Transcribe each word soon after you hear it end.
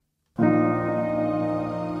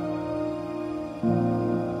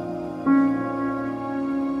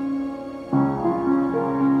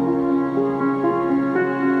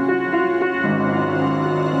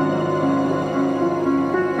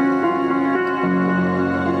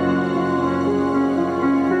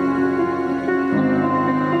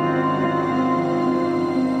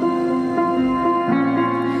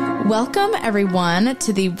Welcome, everyone,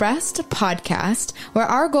 to the Rest Podcast, where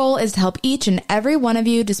our goal is to help each and every one of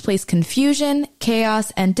you displace confusion,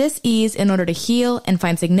 chaos, and dis-ease in order to heal and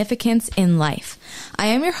find significance in life. I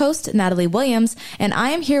am your host, Natalie Williams, and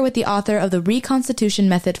I am here with the author of The Reconstitution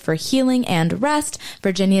Method for Healing and Rest,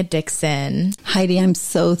 Virginia Dixon. Heidi, I'm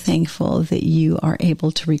so thankful that you are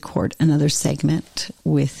able to record another segment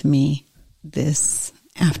with me this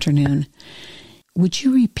afternoon. Would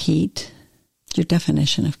you repeat your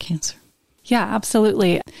definition of cancer? Yeah,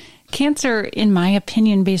 absolutely. Cancer, in my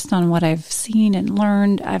opinion, based on what I've seen and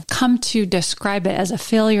learned, I've come to describe it as a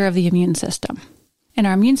failure of the immune system. And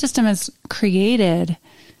our immune system is created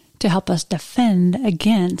to help us defend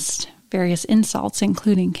against various insults,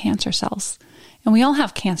 including cancer cells. And we all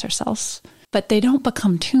have cancer cells, but they don't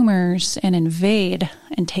become tumors and invade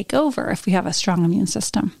and take over if we have a strong immune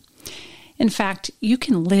system. In fact, you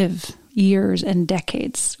can live years and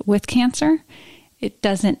decades with cancer. It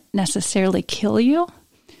doesn't necessarily kill you,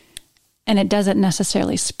 and it doesn't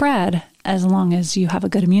necessarily spread as long as you have a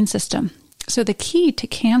good immune system. So the key to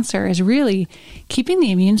cancer is really keeping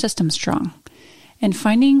the immune system strong and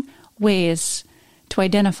finding ways to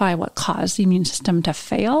identify what caused the immune system to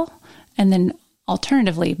fail, and then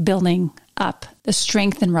alternatively building up the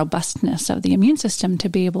strength and robustness of the immune system to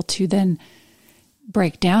be able to then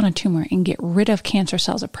break down a tumor and get rid of cancer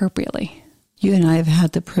cells appropriately. You and I have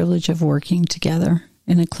had the privilege of working together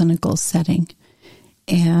in a clinical setting,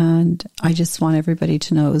 and I just want everybody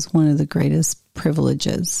to know it was one of the greatest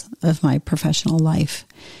privileges of my professional life,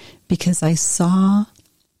 because I saw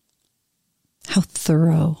how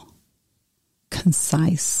thorough,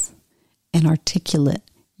 concise, and articulate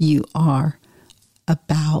you are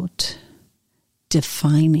about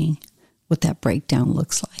defining what that breakdown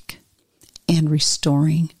looks like and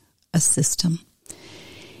restoring a system.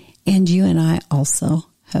 And you and I also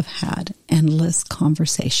have had endless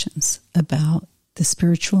conversations about the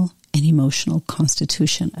spiritual and emotional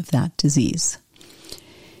constitution of that disease.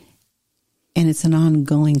 And it's an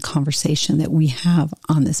ongoing conversation that we have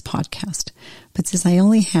on this podcast. But since I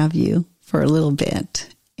only have you for a little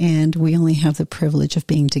bit, and we only have the privilege of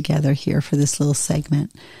being together here for this little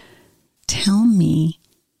segment, tell me,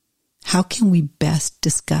 how can we best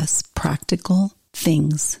discuss practical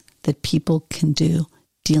things that people can do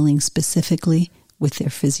dealing specifically with their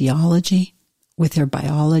physiology, with their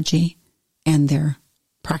biology, and their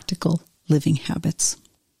practical living habits?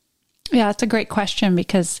 Yeah, that's a great question,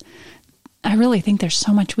 because I really think there's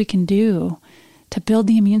so much we can do to build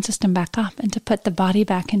the immune system back up and to put the body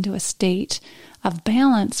back into a state of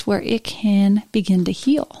balance where it can begin to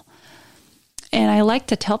heal. And I like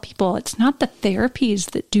to tell people it's not the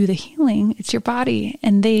therapies that do the healing, it's your body.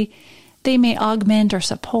 And they may augment or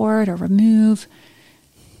support or remove,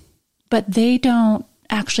 but they don't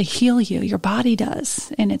actually heal you. Your body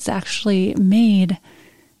does. And it's actually made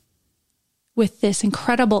with this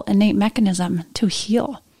incredible innate mechanism to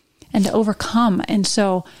heal and to overcome. And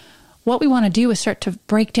so what we want to do is start to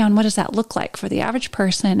break down, what does that look like for the average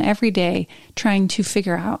person every day, trying to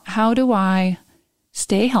figure out, how do I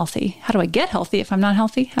stay healthy? How do I get healthy if I'm not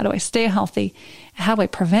healthy? How do I stay healthy? How do I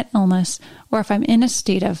prevent illness? Or if I'm in a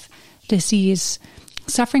state of disease,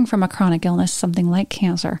 suffering from a chronic illness, something like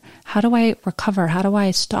cancer, how do I recover? How do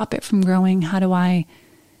I stop it from growing? How do I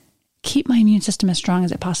keep my immune system as strong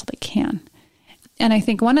as it possibly can? And I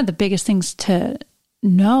think one of the biggest things to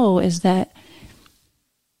know is that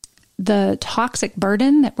the toxic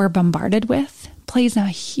burden that we're bombarded with plays a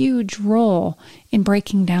huge role in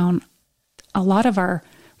breaking down a lot of our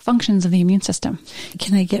functions of the immune system.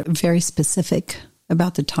 Can I get very specific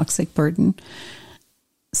about the toxic burden?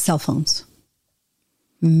 Cell phones.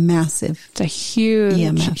 Massive. It's a huge,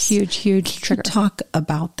 EMFs. huge trigger. Talk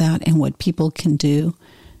about that and what people can do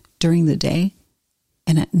during the day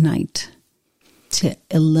and at night to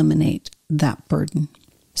eliminate that burden.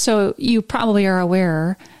 So you probably are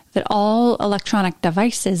aware that all electronic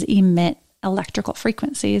devices emit electrical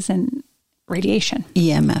frequencies and radiation.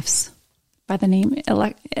 EMFs. By the name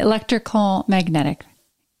electrical magnetic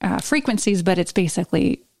frequencies, but it's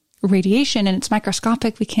basically radiation, and it's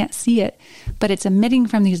microscopic. We can't see it, but it's emitting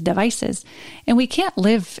from these devices. And we can't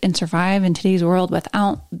live and survive in today's world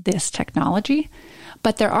without this technology,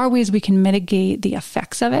 but there are ways we can mitigate the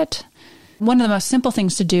effects of it. One of the most simple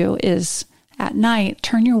things to do is at night,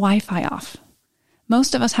 turn your Wi-Fi off.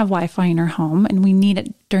 Most of us have Wi-Fi in our home and we need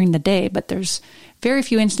it during the day, but there's very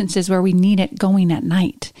few instances where we need it going at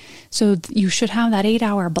night. So you should have that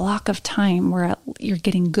 8-hour block of time where you're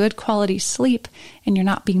getting good quality sleep and you're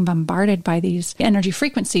not being bombarded by these energy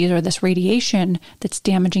frequencies or this radiation that's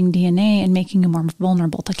damaging DNA and making you more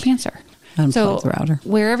vulnerable to cancer. Unplug the router.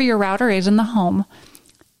 Wherever your router is in the home,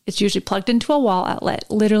 It's usually plugged into a wall outlet.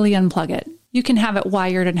 Literally unplug it. You can have it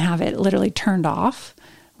wired and have it literally turned off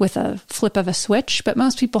with a flip of a switch, but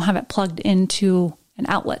most people have it plugged into an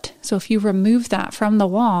outlet. So if you remove that from the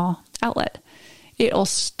wall outlet, it'll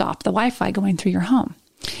stop the Wi-Fi going through your home.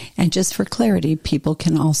 And just for clarity, people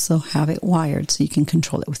can also have it wired so you can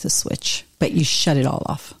control it with a switch, but you shut it all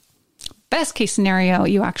off. Best case scenario,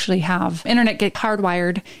 you actually have internet get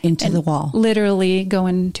hardwired into the wall. Literally go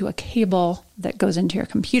into a cable that goes into your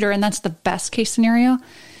computer. And that's the best case scenario.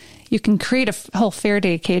 You can create a whole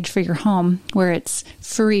Faraday cage for your home where it's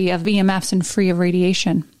free of EMFs and free of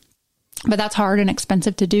radiation. But that's hard and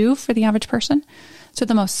expensive to do for the average person. So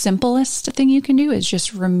the most simplest thing you can do is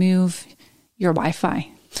just remove your Wi-Fi.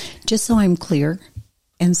 Just so I'm clear,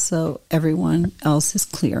 and so everyone else is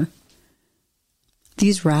clear,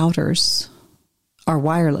 these routers are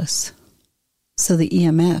wireless. So the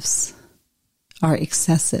EMFs are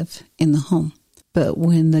excessive in the home. But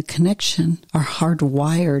when the connection are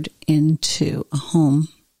hardwired into a home,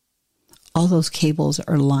 all those cables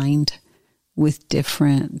are lined with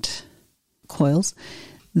different coils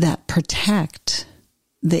that protect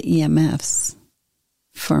the EMFs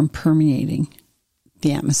from permeating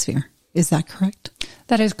the atmosphere. Is that correct?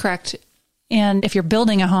 That is correct. And if you're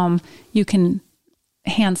building a home, you can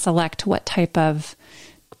hand select what type of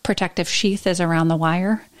protective sheath is around the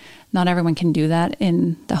wire. Not everyone can do that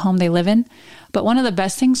in the home they live in. But one of the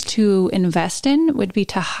best things to invest in would be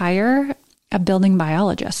to hire a building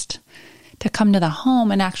biologist to come to the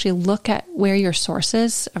home and actually look at where your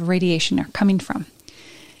sources of radiation are coming from.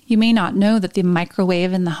 You may not know that the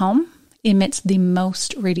microwave in the home emits the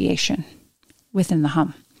most radiation within the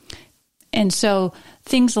home. And so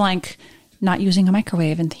things like not using a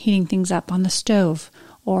microwave and heating things up on the stove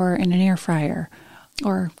or in an air fryer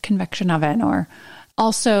or convection oven, or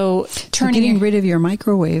also getting rid of your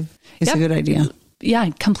microwave is a good idea. Yeah,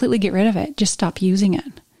 completely get rid of it. Just stop using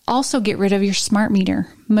it. Also get rid of your smart meter.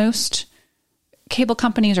 Most cable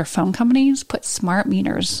companies or phone companies put smart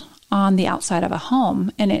meters on the outside of a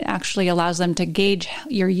home, and it actually allows them to gauge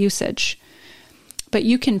your usage. But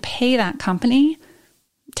you can pay that company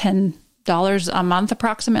 $10 a month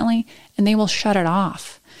approximately, and they will shut it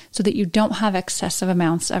off so that you don't have excessive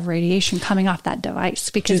amounts of radiation coming off that device.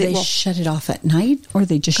 Because do they shut it off at night, or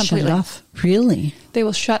they just completely shut it off? Really? They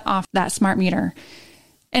will shut off that smart meter.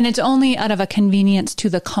 And it's only out of a convenience to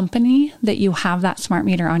the company that you have that smart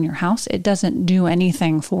meter on your house. It doesn't do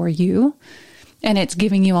anything for you. And it's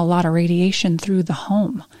giving you a lot of radiation through the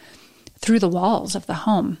home, through the walls of the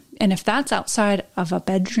home. And if that's outside of a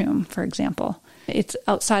bedroom, for example, it's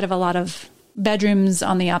outside of a lot of bedrooms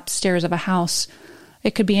on the upstairs of a house.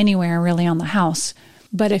 It could be anywhere really on the house.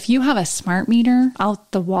 But if you have a smart meter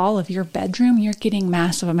out the wall of your bedroom, you're getting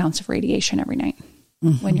massive amounts of radiation every night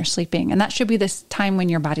when you're sleeping. And that should be this time when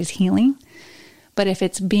your body's healing. But if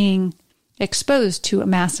it's being exposed to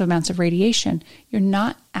massive amounts of radiation, you're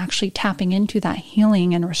not actually tapping into that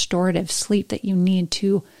healing and restorative sleep that you need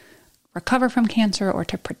to recover from cancer or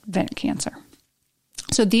to prevent cancer.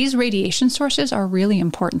 So these radiation sources are really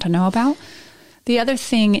important to know about. The other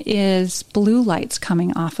thing is blue lights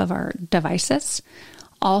coming off of our devices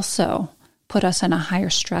also put us in a higher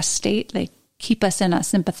stress state. They keep us in a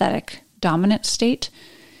sympathetic dominant state,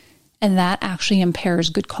 and that actually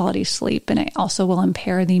impairs good quality sleep, and it also will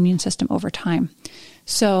impair the immune system over time.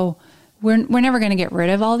 So we're never going to get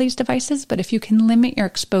rid of all these devices, but if you can limit your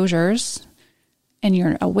exposures and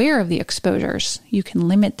you're aware of the exposures, you can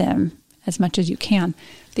limit them as much as you can.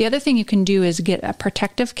 The other thing you can do is get a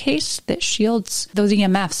protective case that shields those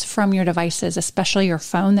EMFs from your devices, especially your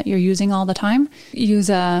phone that you're using all the time.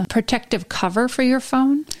 Use a protective cover for your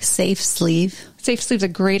phone. Safe Sleeve. Safe Sleeve's a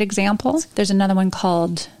great example. There's another one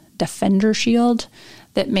called Defender Shield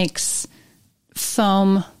that makes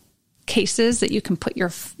foam cases that you can put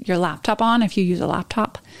your laptop on if you use a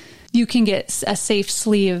laptop. You can get a Safe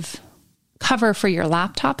Sleeve cover for your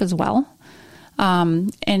laptop as well.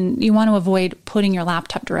 And you want to avoid putting your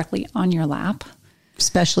laptop directly on your lap.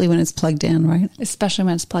 Especially when it's plugged in, right? Especially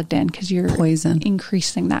when it's plugged in, because you're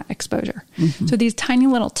increasing that exposure. So these tiny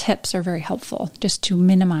little tips are very helpful just to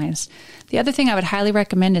minimize. The other thing I would highly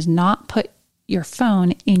recommend is not put your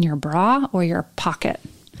phone in your bra or your pocket.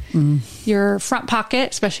 Your front pocket,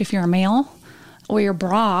 especially if you're a male, or your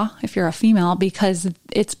bra if you're a female, because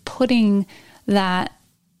it's putting that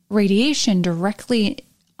radiation directly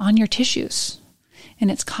on your tissues. And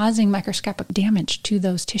it's causing microscopic damage to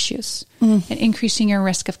those tissues and increasing your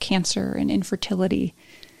risk of cancer and infertility.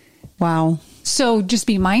 Wow. So just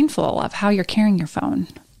be mindful of how you're carrying your phone.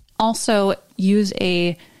 Also, use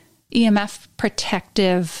a EMF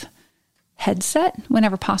protective headset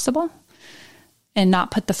whenever possible. and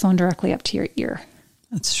not put the phone directly up to your ear.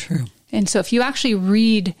 That's true. And so if you actually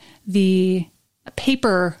read the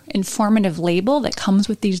paper informative label that comes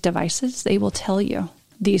with these devices, they will tell you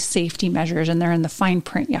these safety measures, and they're in the fine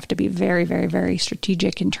print. You have to be very, very, very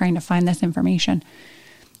strategic in trying to find this information.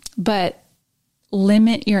 But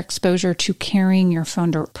limit your exposure to carrying your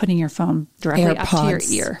phone or putting your phone directly up to your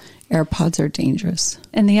ear. AirPods are dangerous.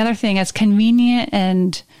 And the other thing, as convenient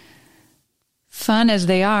and fun as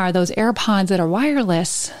they are, those AirPods that are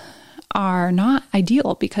wireless are not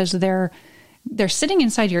ideal because they're sitting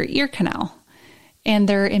inside your ear canal and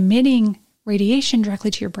they're emitting radiation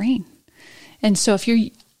directly to your brain. And so if you're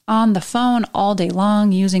on the phone all day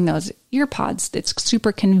long using those earpods, it's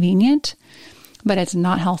super convenient, but it's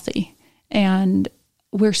not healthy. And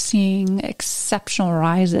we're seeing exceptional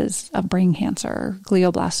rises of brain cancer,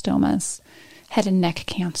 glioblastomas, head and neck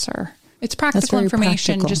cancer. It's practical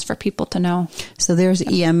information just for people to know. So there's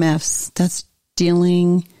EMFs. That's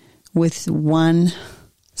dealing with one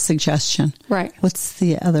suggestion. Right. What's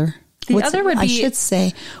the other? I should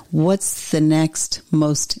say, what's the next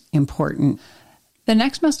most important? The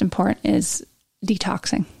next most important is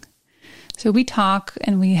detoxing. So we talk,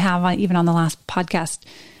 and we have even on the last podcast,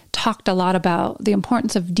 talked a lot about the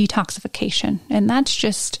importance of detoxification. And that's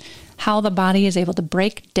just how the body is able to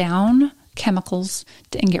break down chemicals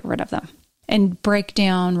and get rid of them, and break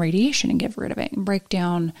down radiation and get rid of it, and break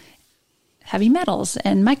down heavy metals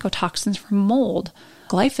and mycotoxins from mold,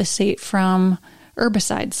 glyphosate from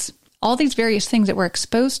herbicides. All these various things that we're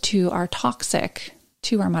exposed to are toxic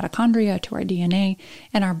to our mitochondria, to our DNA,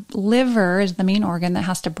 and our liver is the main organ that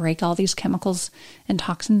has to break all these chemicals and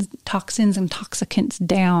toxins and toxicants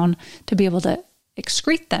down to be able to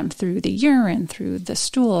excrete them through the urine, through the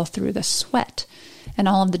stool, through the sweat, and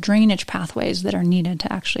all of the drainage pathways that are needed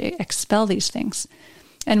to actually expel these things.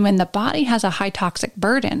 And when the body has a high toxic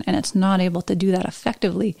burden and it's not able to do that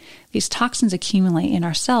effectively, these toxins accumulate in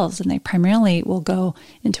our cells, and they primarily will go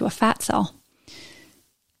into a fat cell.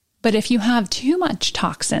 But if you have too much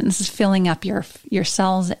toxins filling up your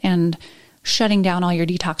cells and shutting down all your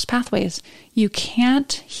detox pathways, you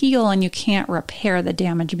can't heal and you can't repair the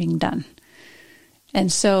damage being done. And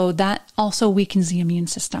so that also weakens the immune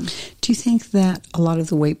system. Do you think that a lot of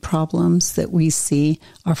the weight problems that we see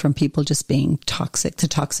are from people just being toxic? The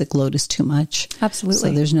toxic load is too much.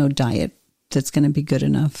 Absolutely. So there's no diet that's going to be good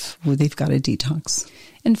enough where they've got a detox.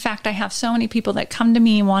 In fact, I have so many people that come to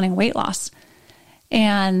me wanting weight loss.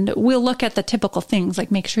 And we'll look at the typical things like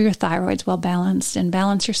make sure your thyroid's well balanced and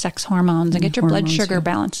balance your sex hormones and get your blood sugar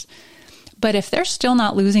balanced. But if they're still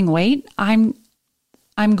not losing weight, I'm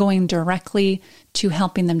going directly to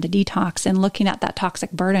helping them to detox and looking at that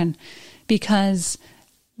toxic burden, because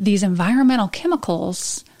these environmental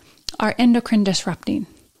chemicals are endocrine disrupting.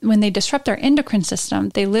 When they disrupt our endocrine system,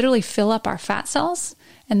 they literally fill up our fat cells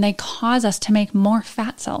and they cause us to make more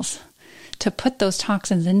fat cells to put those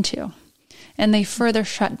toxins into. And they further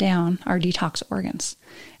shut down our detox organs.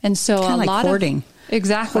 And so kind of like lot hoarding.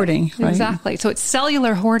 Exactly. Hoarding, right? Exactly. So it's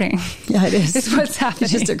cellular hoarding. Yeah, it is. Is what's happening.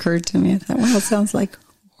 It just occurred to me. I thought, well, it sounds like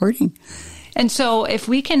hoarding. And so if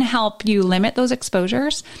we can help you limit those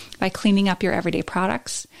exposures by cleaning up your everyday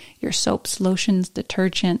products, your soaps, lotions,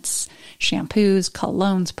 detergents, shampoos,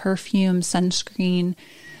 colognes, perfumes, sunscreen,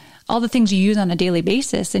 all the things you use on a daily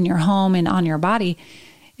basis in your home and on your body,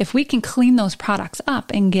 if we can clean those products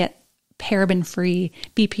up and get paraben-free,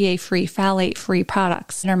 BPA-free, phthalate-free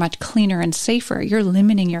products that are much cleaner and safer, you're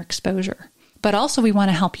limiting your exposure. But also we want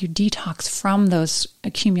to help you detox from those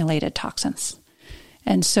accumulated toxins.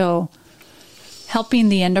 And so helping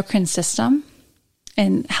the endocrine system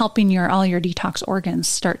and helping all your detox organs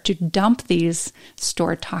start to dump these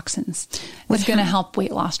stored toxins is going to help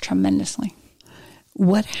weight loss tremendously.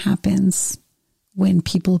 What happens when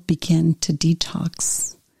people begin to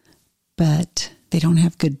detox, but they don't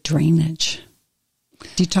have good drainage?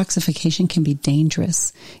 Detoxification can be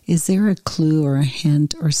dangerous. Is there a clue or a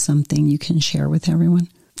hint or something you can share with everyone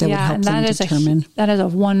that would help them determine? That is a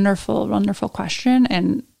wonderful, wonderful question,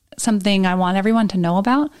 and something I want everyone to know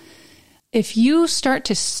about. If you start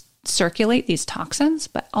to circulate these toxins,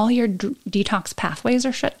 but all your detox pathways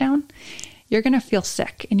are shut down, you're going to feel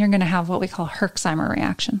sick, and you're going to have what we call Herxheimer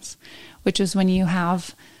reactions, which is when you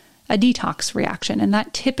have a detox reaction, and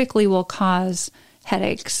that typically will cause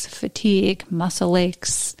headaches, fatigue, muscle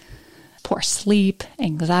aches, poor sleep,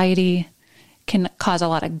 anxiety, can cause a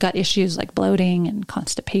lot of gut issues like bloating and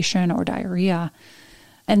constipation or diarrhea.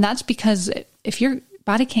 And that's because if your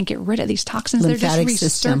body can't get rid of these toxins, they're just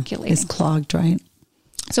recirculating. Is clogged, right?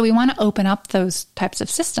 So we want to open up those types of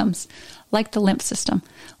systems, like the lymph system,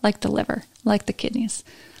 like the liver, like the kidneys,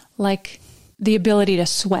 like the ability to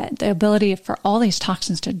sweat, the ability for all these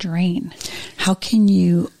toxins to drain. How can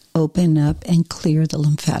you open up and clear the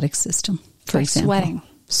lymphatic system, for example?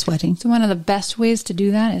 Sweating. So one of the best ways to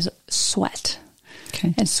do that is sweat.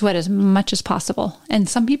 Okay. And sweat as much as possible. And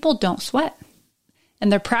some people don't sweat.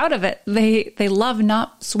 And they're proud of it. They love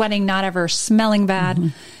not sweating, not ever smelling bad. Mm-hmm.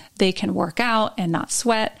 They can work out and not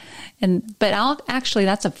sweat. But actually,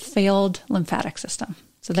 that's a failed lymphatic system.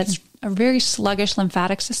 So that's a very sluggish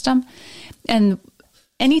lymphatic system. And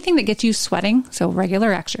anything that gets you sweating, so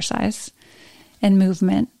regular exercise and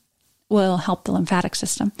movement, will help the lymphatic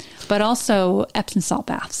system. But also Epsom salt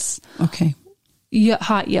baths. Okay.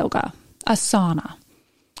 Hot yoga, a sauna.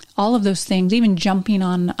 All of those things, even jumping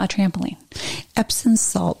on a trampoline. Epsom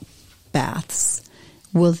salt baths,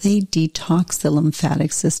 will they detox the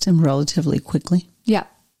lymphatic system relatively quickly? Yeah.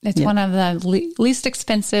 It's one of the least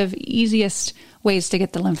expensive, easiest ways to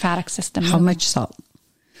get the lymphatic system moving. How much salt?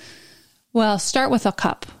 Well, start with a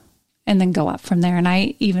cup and then go up from there. And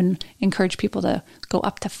I even encourage people to go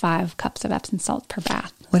up to 5 cups of Epsom salt per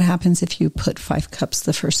bath. What happens if you put 5 cups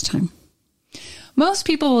the first time? Most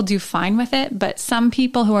people will do fine with it, but some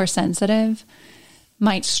people who are sensitive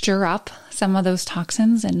might stir up some of those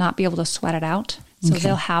toxins and not be able to sweat it out. So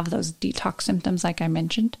they'll have those detox symptoms like I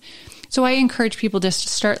mentioned. So I encourage people just to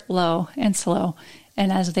start low and slow,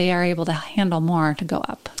 and as they are able to handle more, to go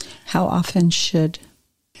up. How often should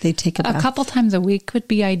they take a bath? A couple times a week would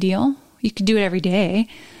be ideal. You could do it every day,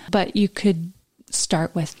 but you could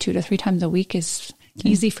start with 2 to 3 times a week is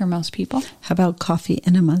easy for most people. How about coffee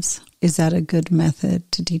enemas? Is that a good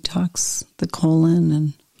method to detox the colon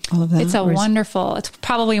and all of that? It's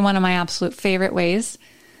probably one of my absolute favorite ways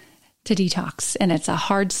to detox, and it's a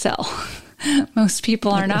hard sell. Most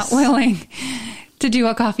people are not willing to do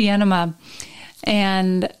a coffee enema,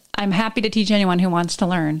 and I'm happy to teach anyone who wants to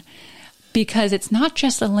learn, because it's not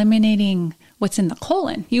just eliminating what's in the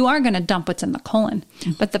colon. You are going to dump what's in the colon,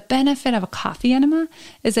 but the benefit of a coffee enema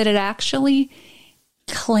is that it actually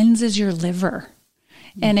cleanses your liver,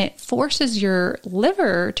 and it forces your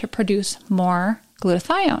liver to produce more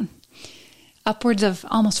glutathione, upwards of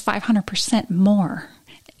almost 500% more.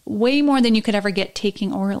 Way more than you could ever get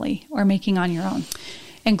taking orally or making on your own.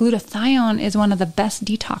 And glutathione is one of the best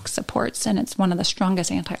detox supports, and it's one of the strongest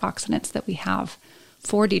antioxidants that we have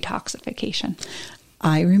for detoxification.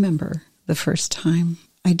 I remember the first time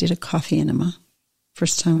I did a coffee enema,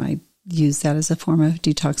 first time I used that as a form of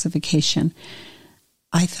detoxification,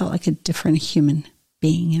 I felt like a different human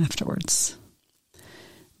being afterwards.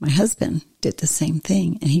 My husband did the same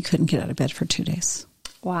thing, and he couldn't get out of bed for 2 days.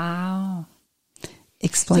 Wow.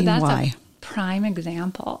 Explain why. So that's a prime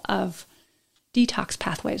example of detox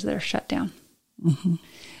pathways that are shut down. Mm-hmm.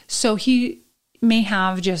 So he may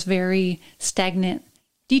have just very stagnant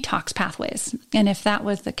detox pathways. And if that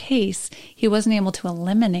was the case, he wasn't able to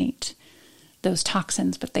eliminate those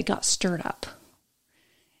toxins, but they got stirred up.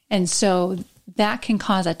 And so that can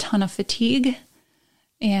cause a ton of fatigue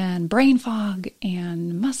and brain fog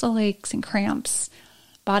and muscle aches and cramps,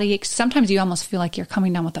 body aches. Sometimes you almost feel like you're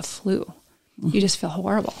coming down with a flu. You just feel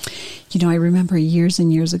horrible. You know, I remember years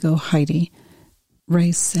and years ago, Heidi,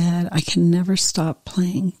 Ray said, I can never stop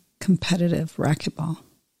playing competitive racquetball.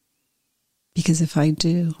 Because if I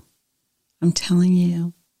do, I'm telling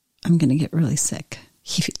you, I'm going to get really sick.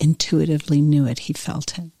 He intuitively knew it. He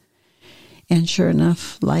felt it. And sure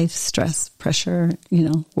enough, life, stress, pressure,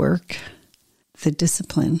 work, the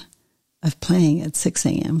discipline of playing at 6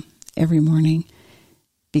 a.m. every morning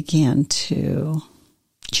began to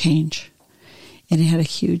change. And it had a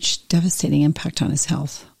huge, devastating impact on his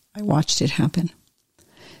health. I watched it happen.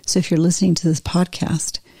 So if you're listening to this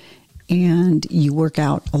podcast and you work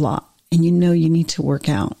out a lot and you know you need to work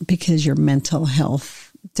out because your mental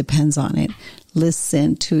health depends on it,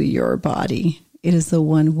 listen to your body. It is the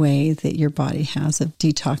one way that your body has of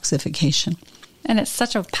detoxification. And it's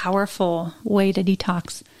such a powerful way to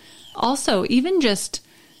detox. Also, even just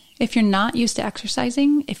if you're not used to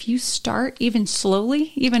exercising, if you start even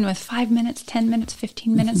slowly, even with 5 minutes, 10 minutes,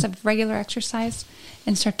 15 minutes of regular exercise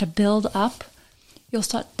and start to build up, you'll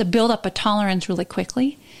start to build up a tolerance really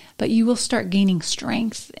quickly, but you will start gaining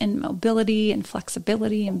strength and mobility and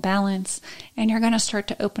flexibility and balance, and you're going to start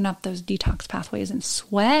to open up those detox pathways and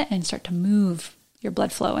sweat and start to move your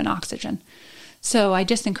blood flow and oxygen. So I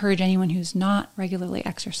just encourage anyone who's not regularly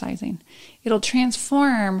exercising. It'll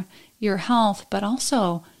transform your health, but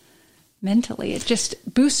also mentally. It just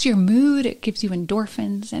boosts your mood. It gives you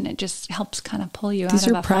endorphins, and it just helps kind of pull you out of a fog.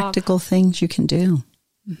 These are practical things you can do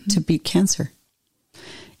to beat cancer.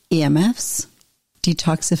 EMFs,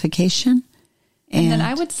 detoxification. And then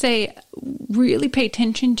I would say really pay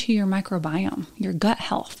attention to your microbiome, your gut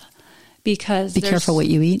health, because Be careful what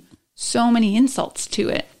you eat. So many insults to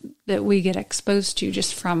it that we get exposed to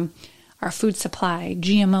just from our food supply,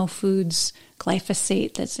 GMO foods,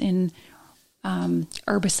 glyphosate that's in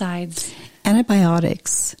herbicides.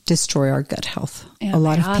 Antibiotics destroy our gut health. A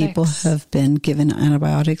lot of people have been given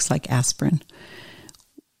antibiotics like aspirin,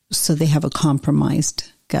 so they have a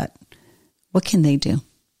compromised gut. What can they do?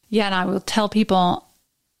 Yeah, and I will tell people,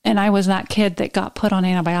 and I was that kid that got put on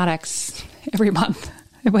antibiotics every month.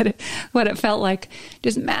 What it felt like,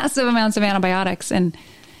 just massive amounts of antibiotics, and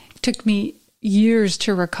it took me years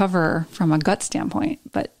to recover from a gut standpoint.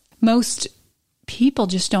 But most people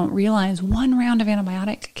just don't realize one round of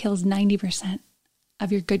antibiotic kills 90%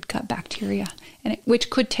 of your good gut bacteria, and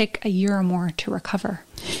which could take a year or more to recover.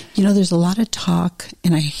 You know, there's a lot of talk,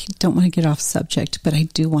 and I don't want to get off subject, but I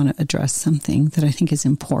do want to address something that I think is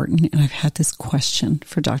important, and I've had this question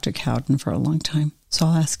for Dr. Cowden for a long time, so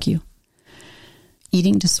I'll ask you.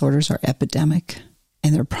 Eating disorders are epidemic,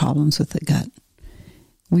 and there are problems with the gut.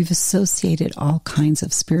 We've associated all kinds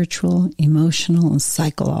of spiritual, emotional, and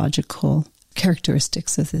psychological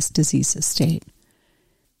characteristics of this disease state.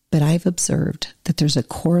 But I've observed that there's a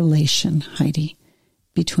correlation, Heidi,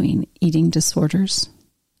 between eating disorders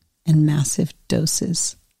and massive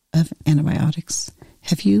doses of antibiotics.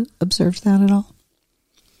 Have you observed that at all?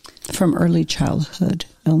 From early childhood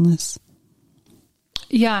illness?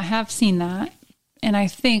 Yeah, I have seen that. And I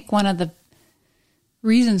think one of the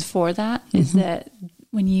reasons for that is that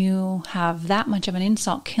when you have that much of an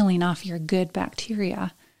insult killing off your good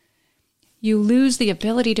bacteria, you lose the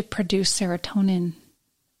ability to produce serotonin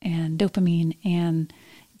and dopamine and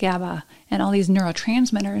GABA and all these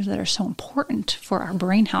neurotransmitters that are so important for our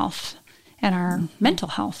brain health and our mental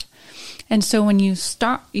health. And so when you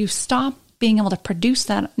stop being able to produce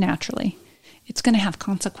that naturally, it's going to have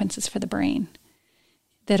consequences for the brain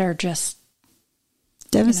that are just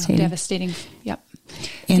devastating. Devastating. Yep.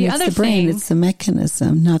 And it's the brain, it's the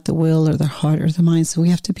mechanism, not the will or the heart or the mind. So we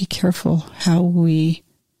have to be careful how we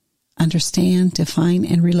understand, define,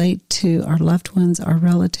 and relate to our loved ones, our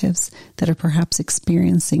relatives that are perhaps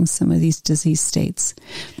experiencing some of these disease states.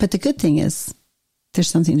 But the good thing is there's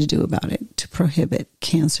something to do about it to prohibit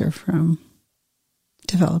cancer from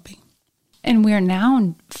developing. And we're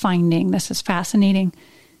now finding, this is fascinating,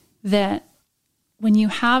 that when you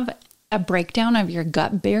have a breakdown of your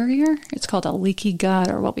gut barrier, it's called a leaky gut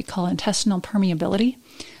or what we call intestinal permeability,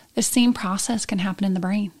 the same process can happen in the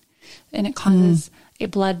brain. And it causes a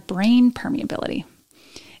blood-brain permeability.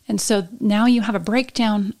 And so now you have a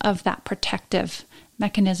breakdown of that protective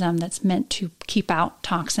mechanism that's meant to keep out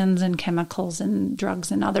toxins and chemicals and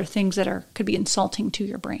drugs and other things that could be insulting to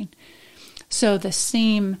your brain. So the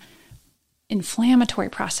same inflammatory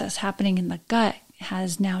process happening in the gut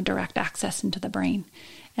has now direct access into the brain.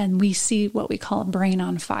 And we see what we call a brain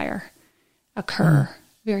on fire occur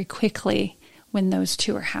very quickly when those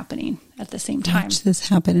two are happening at the same time. Watch this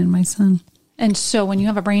happen in my son. And so when you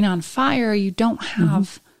have a brain on fire, you don't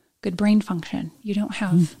have good brain function. You don't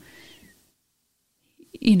have,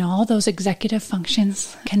 all those executive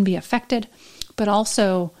functions can be affected, but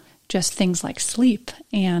also just things like sleep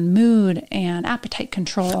and mood and appetite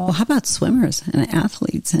control. Well, how about swimmers and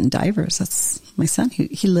athletes and divers? That's my son.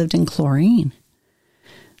 He lived in chlorine.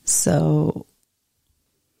 So,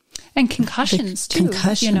 and concussions too.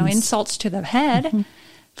 Insults to the head,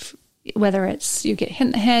 whether it's you get hit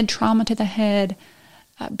in the head, trauma to the head,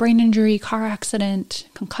 brain injury, car accident,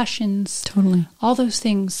 concussions. Totally. All those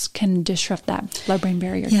things can disrupt that blood-brain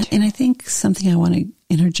barrier. Yeah, and I think something I want to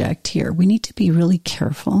interject here. We need to be really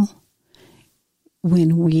careful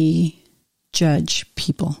when we judge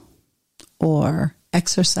people or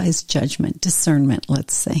exercise judgment, discernment,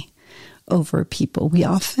 let's say, over people. We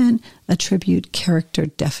often attribute character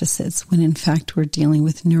deficits when in fact we're dealing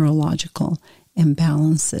with neurological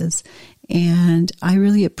imbalances. And I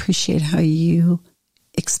really appreciate how you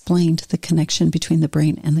explained the connection between the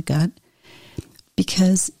brain and the gut,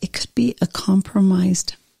 because it could be a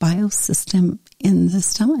compromised biosystem in the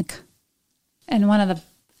stomach. And one of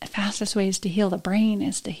the fastest ways to heal the brain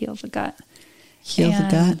is to heal the gut. Heal the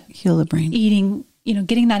gut, heal the brain. Eating,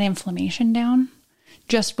 getting that inflammation down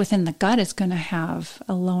just within the gut is going to have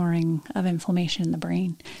a lowering of inflammation in the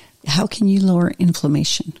brain. How can you lower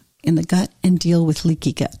inflammation in the gut and deal with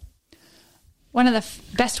leaky gut? One of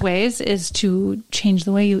the best ways is to change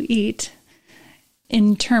the way you eat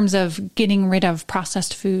in terms of getting rid of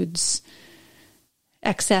processed foods,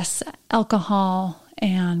 excess alcohol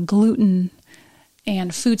and gluten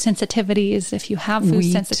and food sensitivities. If you have food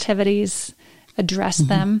sensitivities, address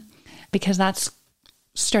them, because that's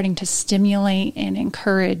starting to stimulate and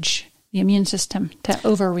encourage the immune system to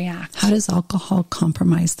overreact. How does alcohol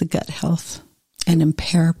compromise the gut health and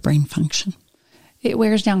impair brain function? It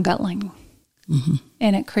wears down gut lining,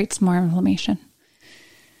 and it creates more inflammation.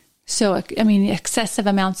 So, I mean, excessive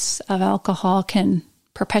amounts of alcohol can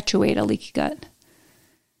perpetuate a leaky gut.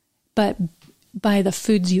 But by the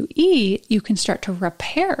foods you eat, you can start to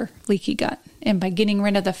repair leaky gut. And by getting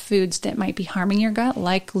rid of the foods that might be harming your gut,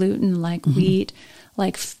 like gluten, like wheat,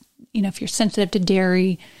 like, if you're sensitive to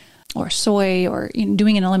dairy or soy, or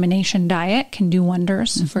doing an elimination diet can do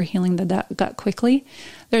wonders for healing the gut quickly.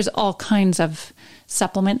 There's all kinds of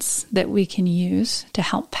supplements that we can use to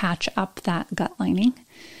help patch up that gut lining.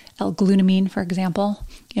 L-glutamine, for example,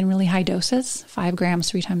 in really high doses, 5 grams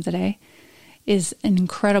 3 times a day, is an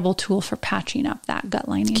incredible tool for patching up that gut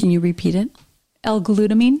lining. Can you repeat it?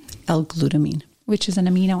 L-glutamine. L-glutamine. Which is an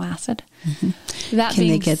amino acid. That Can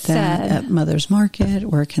being they get that said, at Mother's Market,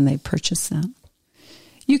 or can they purchase that?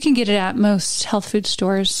 You can get it at most health food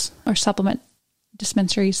stores or supplement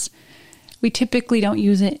dispensaries. We typically don't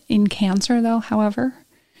use it in cancer, though, however,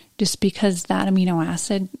 just because that amino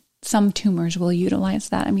acid, some tumors will utilize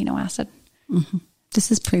that amino acid.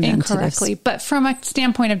 This is preventative. Incorrectly. But from a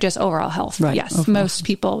standpoint of just overall health, Right, yes, overall most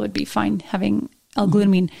people would be fine having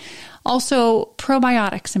L-glutamine. Also,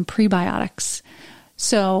 probiotics and prebiotics.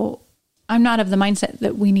 So I'm not of the mindset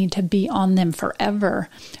that we need to be on them forever,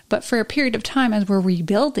 but for a period of time as we're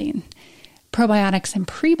rebuilding, probiotics and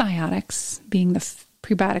prebiotics, being the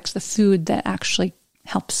prebiotics, the food that actually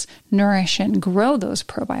helps nourish and grow those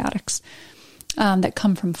probiotics that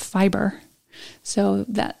come from fiber. So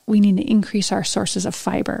that we need to increase our sources of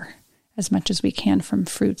fiber as much as we can from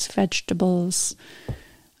fruits, vegetables,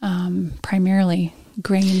 primarily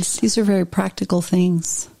grains. These are very practical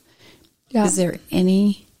things. Yeah. Is there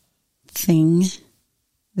anything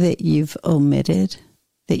that you've omitted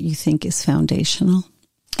that you think is foundational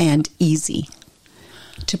and easy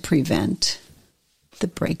to prevent the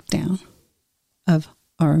breakdown of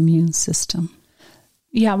our immune system?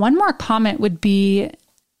 Yeah, one more comment would be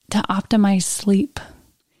to optimize sleep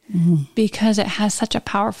because it has such a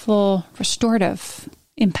powerful restorative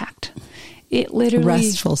impact. It literally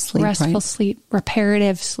Restful sleep,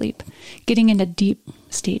 reparative sleep, getting into deep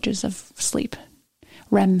stages of sleep,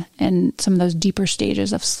 REM, and some of those deeper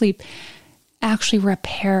stages of sleep actually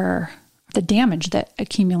repair the damage that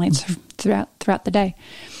accumulates throughout the day.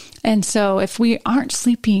 And so if we aren't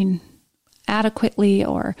sleeping adequately,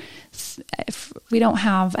 or if we don't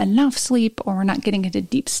have enough sleep, or we're not getting into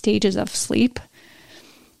deep stages of sleep,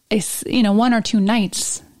 it's, 1 or 2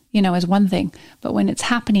 nights, is one thing. But when it's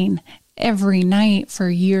happening every night for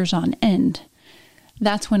years on end,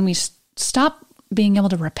 that's when we stop being able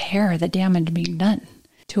to repair the damage being done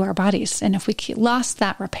to our bodies. And if we lost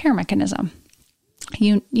that repair mechanism,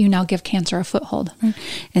 you now give cancer a foothold.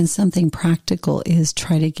 And something practical is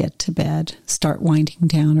try to get to bed. Start winding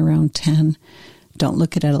down around 10. Don't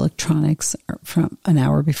look at electronics from an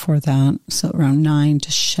hour before that. So around 9,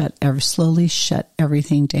 just slowly shut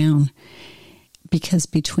everything down. Because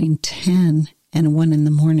between 10 and 1 in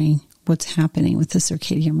the morning, what's happening with the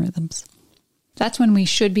circadian rhythms? That's when we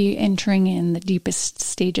should be entering in the deepest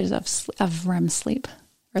stages of REM sleep.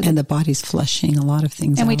 And the body's flushing a lot of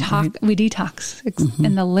things and out. we detox,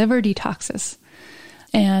 and the liver detoxes,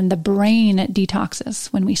 and the brain detoxes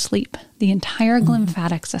when we sleep. The entire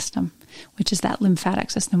lymphatic system, which is that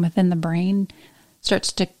lymphatic system within the brain,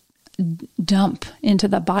 starts to dump into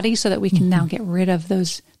the body so that we can now get rid of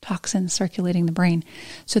those toxins circulating the brain.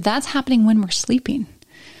 So that's happening when we're sleeping.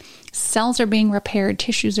 Cells are being repaired,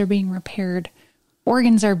 tissues are being repaired,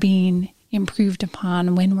 organs are being improved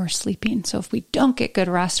upon when we're sleeping. So if we don't get good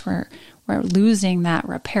rest, we're losing that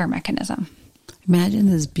repair mechanism. Imagine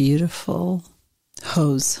this beautiful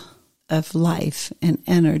hose of life and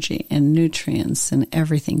energy and nutrients and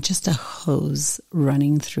everything, just a hose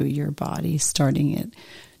running through your body, starting at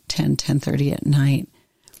 10:30 at night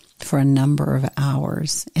for a number of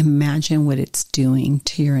hours. Imagine what it's doing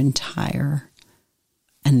to your entire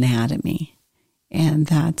anatomy. And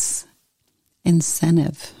that's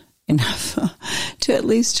incentive enough to at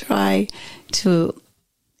least try to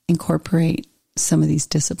incorporate some of these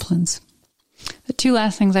disciplines. The 2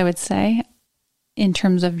 last things I would say in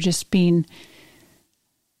terms of just being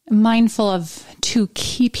mindful of 2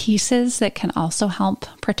 key pieces that can also help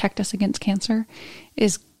protect us against cancer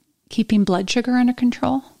is keeping blood sugar under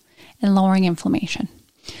control and lowering inflammation.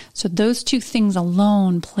 So those 2 things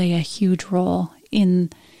alone play a huge role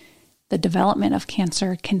in the development of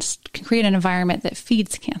cancer, can create an environment that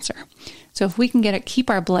feeds cancer. So if we can keep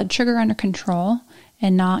our blood sugar under control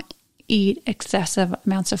and not eat excessive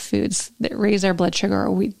amounts of foods that raise our blood sugar,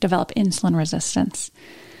 or we develop insulin resistance,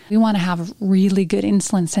 We want to have really good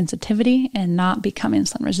insulin sensitivity and not become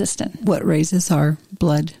insulin resistant. What raises our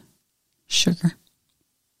blood sugar?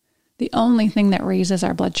 The only thing that raises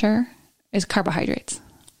our blood sugar is carbohydrates.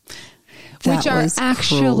 That which are was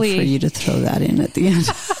actually cruel for you to throw that in at the end.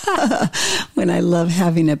 When I love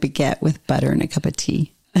having a baguette with butter and a cup of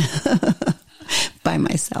tea by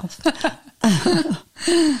myself. Probably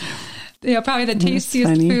the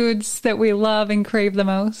tastiest foods that we love and crave the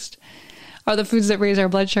most are the foods that raise our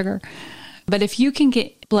blood sugar. But if you can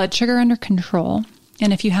get blood sugar under control,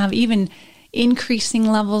 and if you have even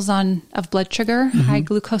increasing levels of blood sugar, high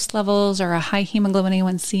glucose levels, or a high hemoglobin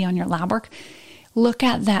A1C on your lab work, look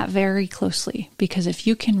at that very closely, because if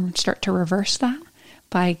you can start to reverse that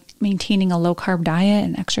by maintaining a low-carb diet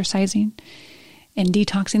and exercising and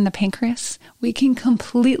detoxing the pancreas, we can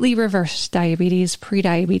completely reverse diabetes,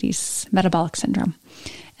 prediabetes, metabolic syndrome.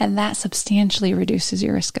 And that substantially reduces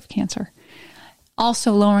your risk of cancer.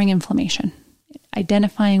 Also lowering inflammation,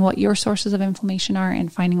 identifying what your sources of inflammation are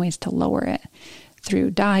and finding ways to lower it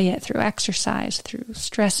through diet, through exercise, through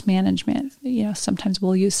stress management. Sometimes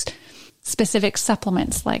we'll use specific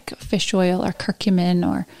supplements like fish oil or curcumin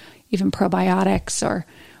or even probiotics or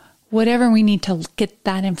whatever we need to get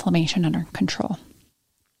that inflammation under control.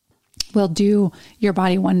 Will do your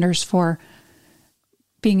body wonders for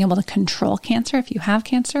being able to control cancer if you have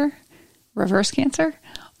cancer, reverse cancer,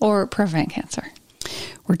 or prevent cancer.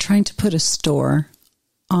 We're trying to put a store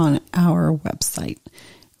on our website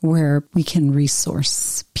where we can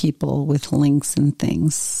resource people with links and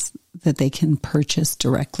things that they can purchase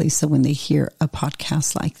directly. So when they hear a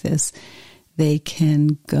podcast like this, they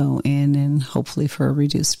can go in and hopefully for a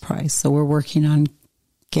reduced price. So we're working on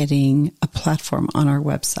getting a platform on our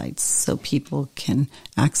websites so people can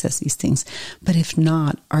access these things. But if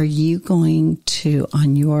not, are you going to,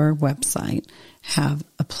 on your website, have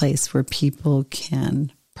a place where people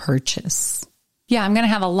can purchase? Yeah, I'm going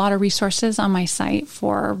to have a lot of resources on my site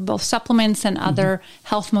for both supplements and other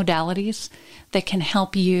health modalities that can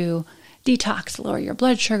help you detox, lower your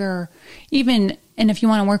blood sugar, even, and if you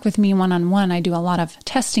want to work with me one-on-one, I do a lot of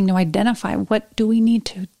testing to identify what do we need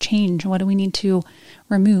to change? What do we need to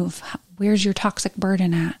remove? Where's your toxic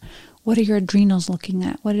burden at? What are your adrenals looking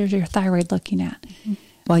at? What is your thyroid looking at?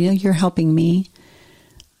 Well, you're helping me.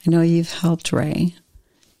 I know you've helped Ray,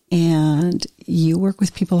 and you work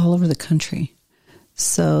with people all over the country.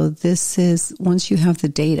 So this is, once you have the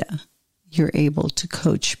data, you're able to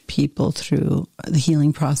coach people through the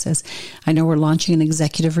healing process. I know we're launching an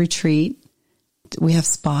executive retreat. We have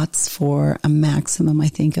spots for a maximum, I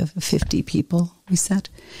think, of 50 people, we said.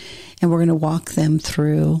 And we're going to walk them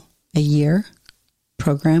through a year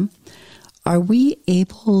program. Are we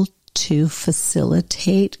able to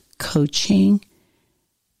facilitate coaching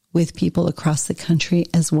with people across the country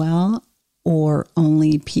as well, or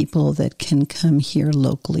only people that can come here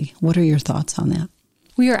locally? What are your thoughts on that?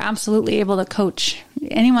 We are absolutely able to coach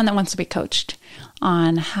anyone that wants to be coached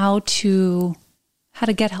on how to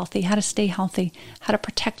get healthy, how to stay healthy, how to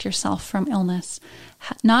protect yourself from illness,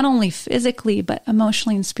 not only physically, but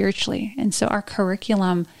emotionally and spiritually. And so our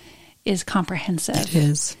curriculum is comprehensive. It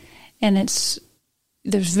is. And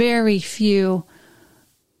there's very few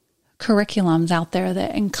curriculums out there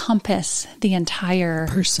that encompass the entire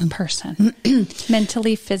person.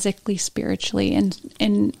 Mentally, physically, spiritually.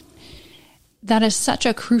 And that is such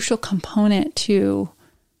a crucial component to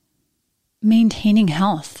maintaining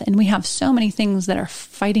health. And we have so many things that are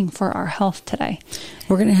fighting for our health today.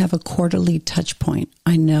 We're going to have a quarterly touch point.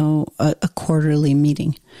 I know a quarterly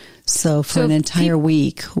meeting. So for an entire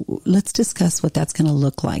week, let's discuss what that's going to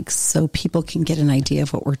look like so people can get an idea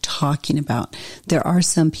of what we're talking about. There are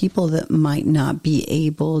some people that might not be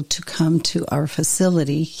able to come to our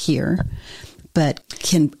facility here, but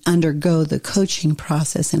can undergo the coaching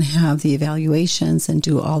process and have the evaluations and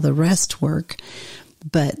do all the rest work,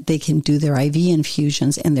 but they can do their IV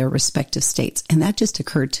infusions in their respective states. And that just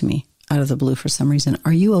occurred to me out of the blue for some reason.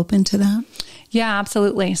 Are you open to that? Yeah,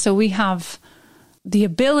 absolutely. So we have the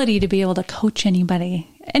ability to be able to coach anybody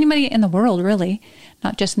in the world, really,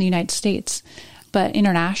 not just in the United States, but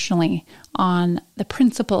internationally, on the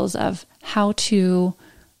principles of how to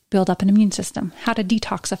build up an immune system, how to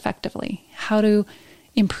detox effectively, how to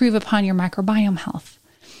improve upon your microbiome health,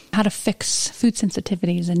 how to fix food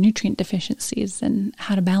sensitivities and nutrient deficiencies, and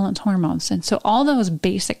how to balance hormones. And so all those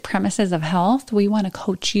basic premises of health, we want to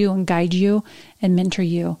coach you and guide you and mentor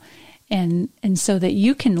you. And so that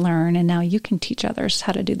you can learn, and now you can teach others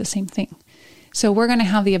how to do the same thing. So we're going to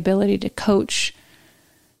have the ability to coach,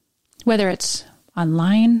 whether it's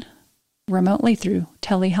online, remotely through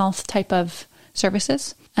telehealth type of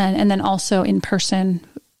services, and then also in person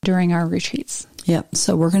during our retreats. Yep.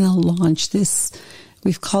 So we're going to launch this.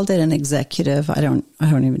 We've called it an executive. I don't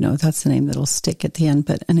even know if that's the name that'll stick at the end,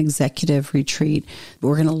 but an executive retreat.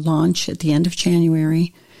 We're going to launch at the end of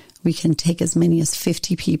January. We can take as many as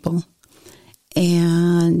 50 people.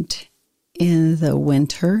 And in the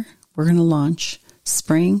winter, we're going to launch.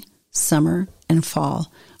 Spring, summer, and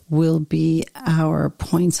fall will be our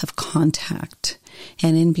points of contact.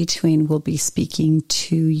 And in between, we'll be speaking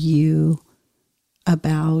to you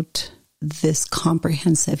about this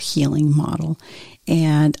comprehensive healing model.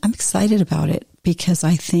 And I'm excited about it because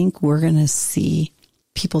I think we're going to see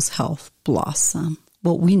people's health blossom.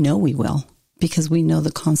 Well, we know we will because we know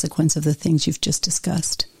the consequence of the things you've just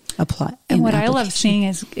discussed. Apply. And what I love seeing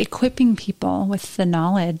is equipping people with the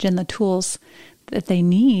knowledge and the tools that they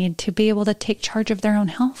need to be able to take charge of their own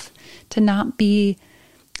health, to not be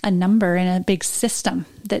a number in a big system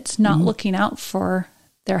that's not looking out for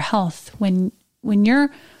their health. When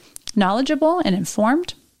you're knowledgeable and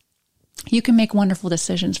informed, you can make wonderful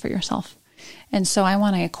decisions for yourself. And so I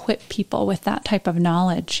want to equip people with that type of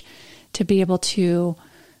knowledge to be able to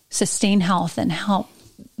sustain health and help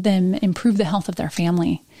them improve the health of their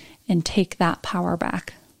family and take that power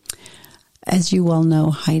back. As you well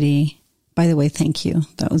know, Heidi, by the way, thank you.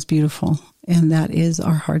 That was beautiful. And that is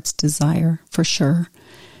our heart's desire for sure.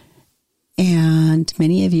 And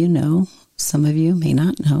many of you know, some of you may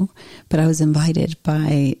not know, but I was invited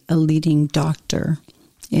by a leading doctor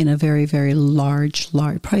in a very, very large,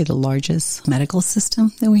 probably the largest medical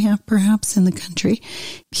system that we have perhaps in the country.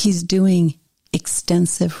 He's doing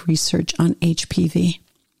extensive research on HPV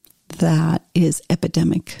that is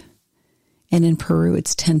epidemic. And in Peru,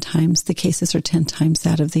 it's 10 times, the cases are 10 times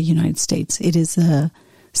that of the United States. It is a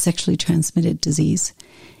sexually transmitted disease.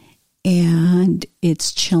 And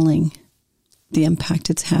it's chilling the impact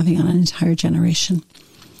it's having on an entire generation.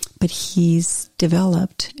 But he's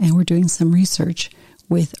developed, and we're doing some research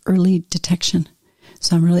with early detection.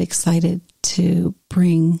 So I'm really excited to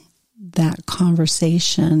bring that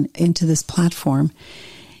conversation into this platform.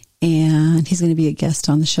 And he's going to be a guest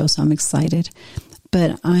on the show, so I'm excited.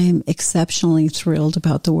 But I'm exceptionally thrilled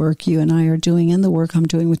about the work you and I are doing and the work I'm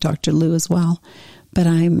doing with Dr. Lou as well. But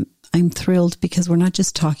I'm thrilled because we're not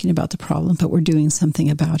just talking about the problem, but we're doing something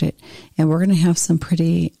about it. And we're going to have some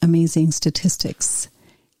pretty amazing statistics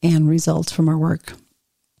and results from our work.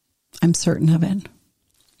 I'm certain of it.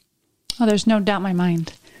 Oh, there's no doubt in my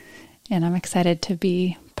mind. And I'm excited to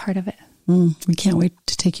be part of it. We can't wait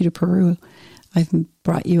to take you to Peru. I've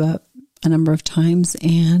brought you up a number of times,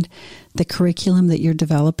 and the curriculum that you're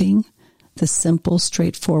developing, the simple,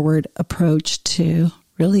 straightforward approach to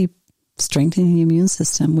really strengthening the immune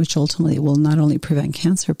system, which ultimately will not only prevent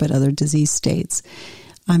cancer, but other disease states.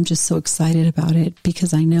 I'm just so excited about it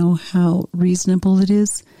because I know how reasonable it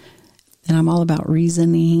is. And I'm all about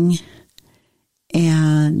reasoning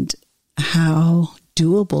and how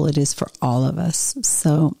doable it is for all of us.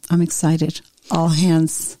 So I'm excited. All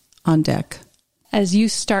hands on deck. As you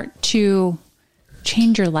start to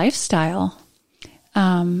change your lifestyle,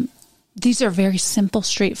 these are very simple,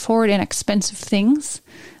 straightforward, inexpensive things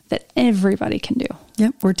that everybody can do.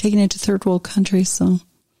 Yep, we're taking it to third world countries. So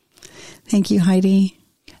thank you, Heidi.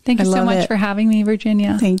 Thank you so much for having me,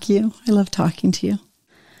 Virginia. Thank you. I love talking to you.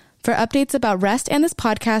 For updates about Rest and this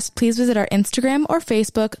podcast, please visit our Instagram or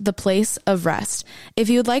Facebook, The Place of Rest. If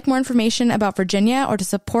you would like more information about Virginia or to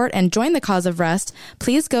support and join the cause of rest,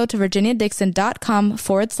 please go to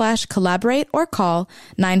virginiadixon.com/collaborate or call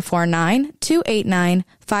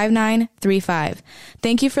 949-289-5935.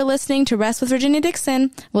 Thank you for listening to Rest with Virginia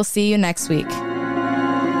Dixon. We'll see you next week.